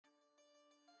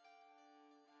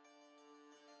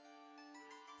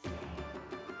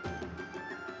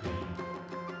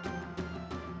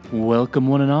Welcome,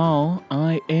 one and all.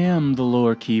 I am the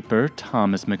lore keeper,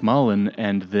 Thomas McMullen,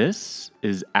 and this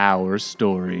is our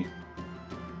story.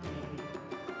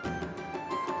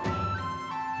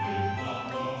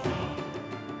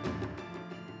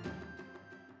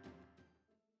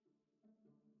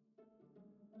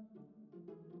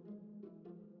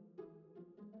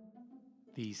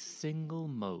 The single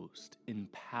most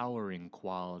empowering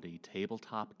quality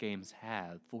tabletop games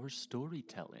have for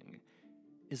storytelling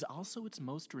is also its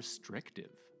most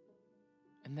restrictive,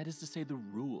 and that is to say the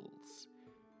rules.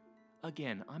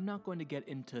 Again, I'm not going to get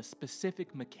into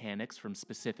specific mechanics from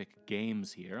specific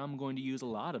games here. I'm going to use a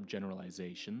lot of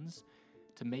generalizations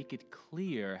to make it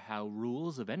clear how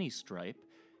rules of any stripe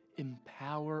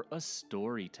empower a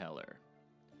storyteller.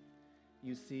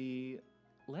 You see,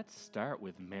 let's start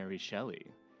with Mary Shelley.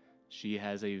 She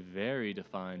has a very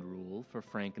defined rule for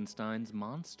Frankenstein's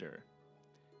monster.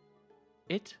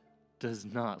 It does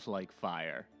not like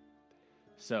fire.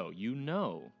 So you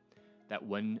know that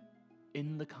when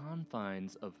in the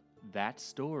confines of that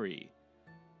story,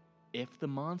 if the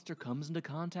monster comes into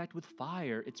contact with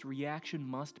fire, its reaction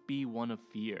must be one of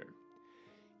fear.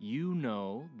 You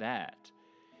know that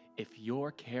if your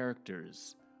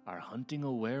characters are hunting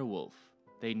a werewolf,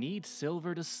 they need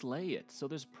silver to slay it, so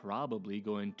there's probably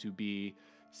going to be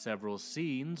several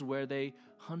scenes where they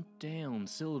hunt down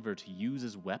silver to use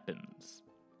as weapons.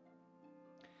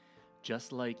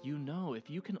 Just like you know, if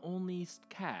you can only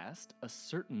cast a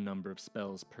certain number of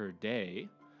spells per day,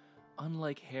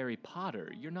 unlike Harry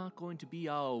Potter, you're not going to be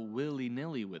all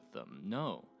willy-nilly with them.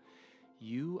 No.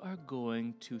 You are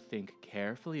going to think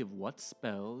carefully of what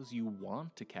spells you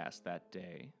want to cast that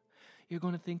day. You're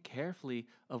going to think carefully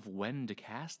of when to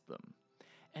cast them.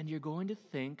 And you're going to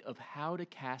think of how to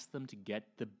cast them to get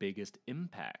the biggest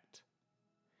impact.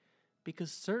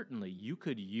 Because certainly you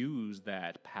could use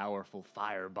that powerful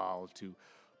fireball to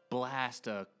blast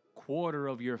a quarter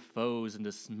of your foes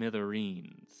into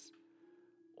smithereens.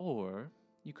 Or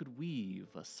you could weave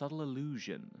a subtle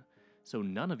illusion so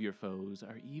none of your foes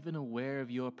are even aware of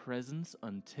your presence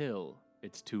until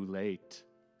it's too late.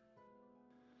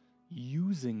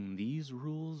 Using these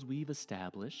rules we've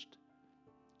established,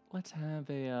 let's have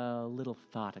a little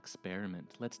thought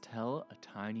experiment. Let's tell a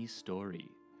tiny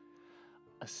story.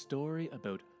 A story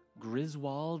about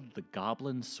Griswold the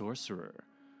Goblin Sorcerer,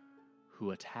 who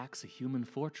attacks a human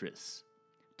fortress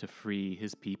to free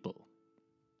his people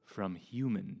from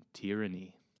human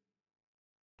tyranny.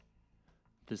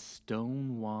 The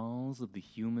stone walls of the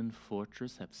human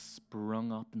fortress have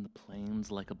sprung up in the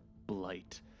plains like a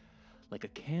blight, like a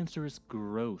cancerous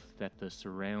growth that the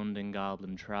surrounding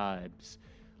goblin tribes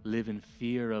live in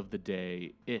fear of the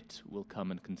day it will come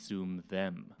and consume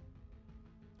them.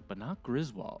 But not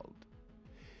Griswold.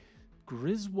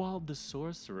 Griswold the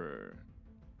Sorcerer,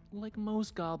 like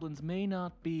most goblins, may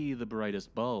not be the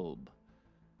brightest bulb.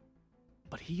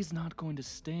 But he's not going to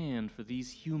stand for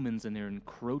these humans and their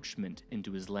encroachment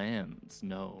into his lands,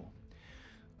 no.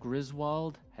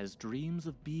 Griswold has dreams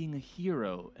of being a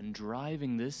hero and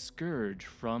driving this scourge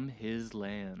from his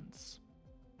lands.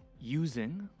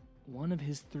 Using one of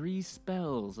his 3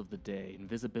 spells of the day,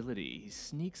 invisibility, he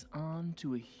sneaks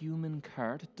onto a human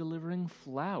cart delivering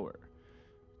flour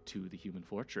to the human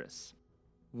fortress.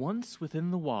 Once within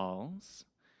the walls,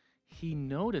 he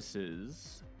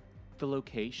notices the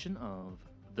location of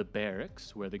the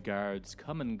barracks where the guards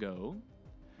come and go,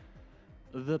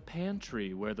 the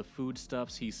pantry where the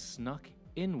foodstuffs he snuck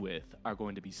in with are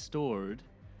going to be stored,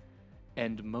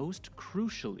 and most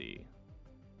crucially,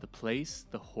 the place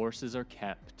the horses are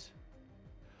kept.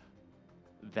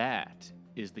 That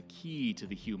is the key to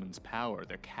the humans' power,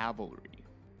 their cavalry,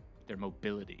 their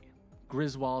mobility.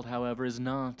 Griswold, however, is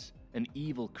not an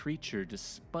evil creature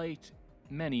despite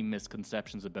many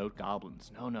misconceptions about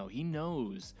goblins. No, he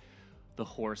knows the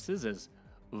horses, as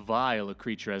vile a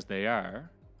creature as they are,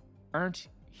 aren't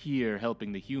here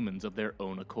helping the humans of their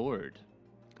own accord.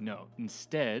 No,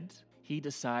 instead, he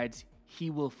decides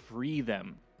he will free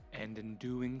them, and in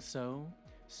doing so,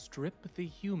 strip the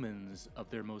humans of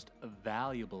their most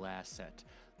valuable asset,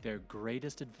 their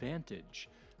greatest advantage,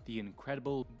 the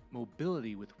incredible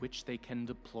mobility with which they can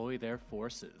deploy their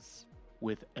forces.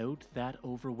 Without that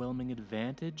overwhelming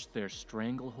advantage, their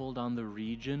stranglehold on the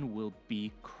region will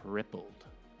be crippled.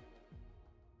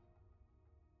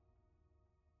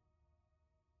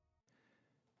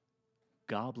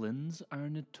 Goblins are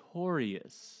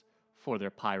notorious for their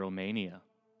pyromania,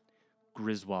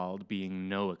 Griswold being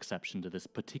no exception to this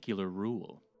particular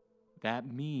rule. That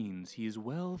means he is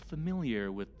well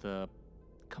familiar with the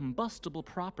combustible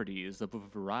properties of a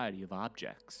variety of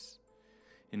objects,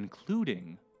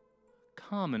 including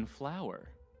common flour.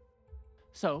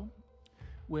 So,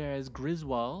 whereas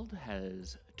Griswold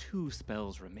has 2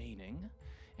 spells remaining,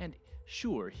 and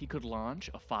sure, he could launch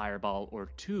a fireball or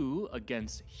 2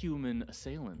 against human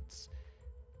assailants,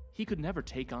 he could never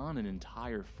take on an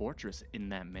entire fortress in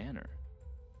that manner.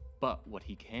 But what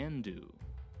he can do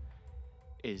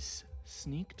is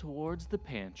sneak towards the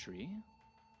pantry,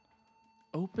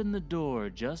 open the door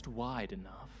just wide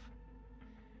enough,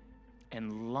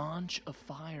 and launch a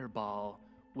fireball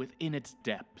within its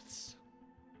depths.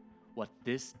 What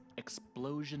this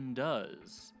explosion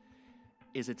does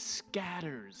is it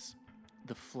scatters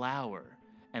the flour,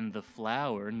 and the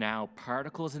flour, now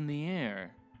particles in the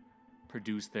air,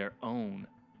 produce their own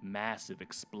massive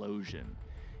explosion,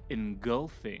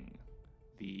 engulfing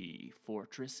the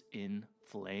fortress in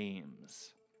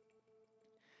flames.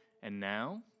 And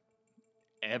now,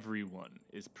 everyone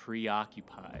is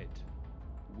preoccupied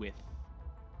with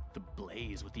the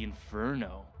blaze, with the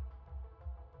inferno.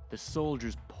 The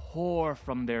soldiers pour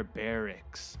from their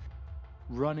barracks,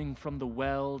 running from the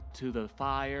well to the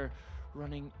fire,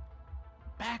 running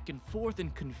back and forth in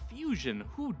confusion.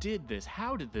 Who did this?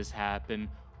 How did this happen?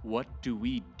 What do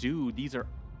we do? These are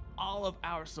all of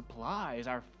our supplies,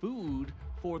 our food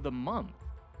for the month.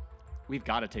 We've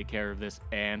got to take care of this,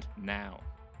 and now.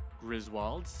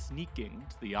 Griswold, sneaking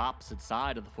to the opposite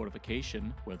side of the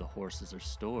fortification where the horses are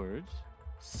stored,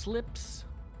 slips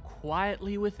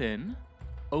quietly within,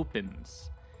 opens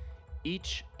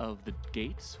each of the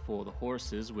gates for the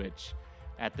horses, which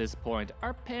at this point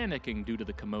are panicking due to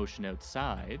the commotion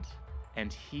outside,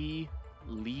 and he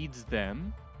leads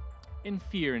them in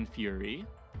fear and fury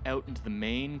out into the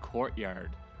main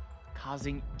courtyard,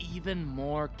 causing even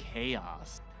more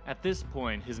chaos. At this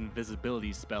point, his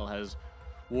invisibility spell has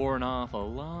worn off a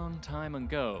long time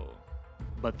ago,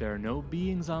 but there are no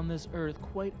beings on this earth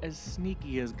quite as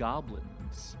sneaky as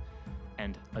goblins,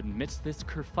 and amidst this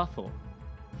kerfuffle,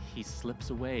 he slips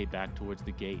away back towards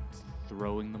the gates,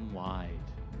 throwing them wide.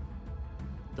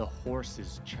 The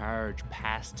horses charge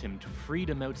past him to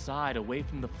freedom outside, away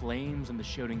from the flames and the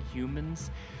shouting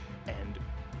humans, and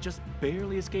just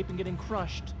barely escaping getting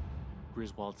crushed,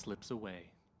 Griswold slips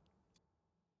away.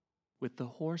 With the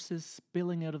horses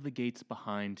spilling out of the gates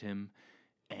behind him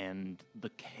and the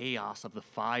chaos of the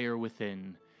fire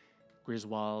within,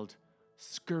 Griswold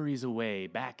scurries away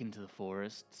back into the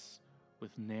forests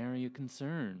with nary a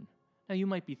concern. Now you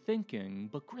might be thinking,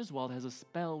 but Griswold has a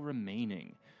spell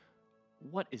remaining.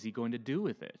 What is he going to do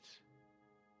with it?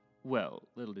 Well,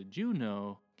 little did you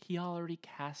know, he already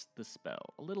cast the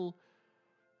spell, a little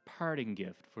parting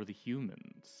gift for the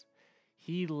humans.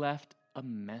 He left a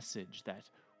message that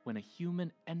when a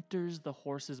human enters the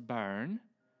horse's barn,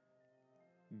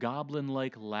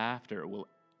 goblin-like laughter will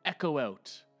echo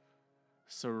out,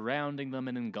 surrounding them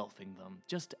and engulfing them,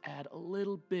 just to add a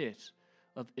little bit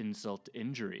of insult to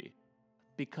injury.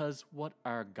 Because what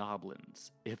are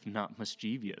goblins, if not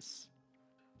mischievous?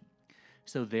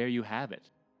 So there you have it.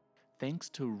 Thanks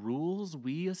to rules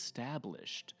we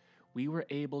established, we were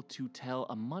able to tell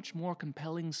a much more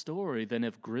compelling story than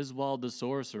if Griswold the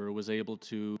Sorcerer was able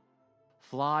to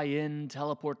fly in,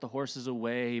 teleport the horses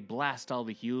away, blast all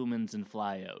the humans, and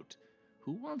fly out.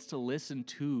 Who wants to listen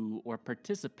to or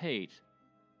participate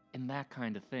in that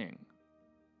kind of thing?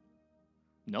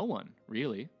 No one,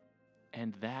 really.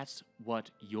 And that's what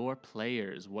your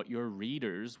players, what your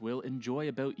readers will enjoy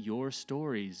about your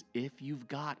stories if you've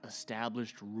got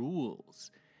established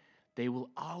rules. They will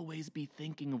always be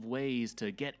thinking of ways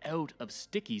to get out of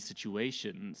sticky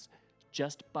situations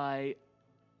just by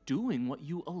doing what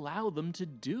you allow them to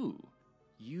do.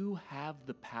 You have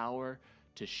the power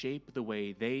to shape the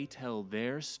way they tell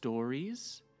their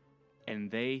stories, and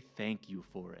they thank you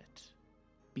for it.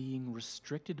 Being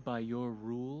restricted by your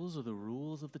rules or the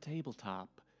rules of the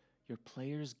tabletop, your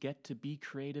players get to be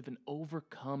creative and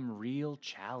overcome real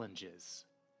challenges.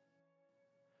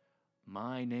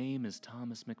 My name is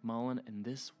Thomas McMullen, and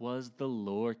this was The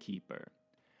Lore Keeper.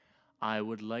 I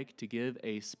would like to give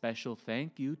a special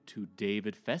thank you to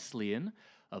David Feslian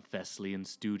of Feslian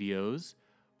Studios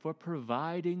for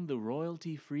providing the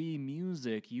royalty-free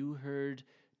music you heard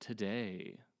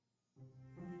today.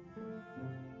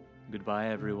 Goodbye,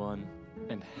 everyone,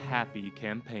 and happy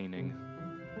campaigning.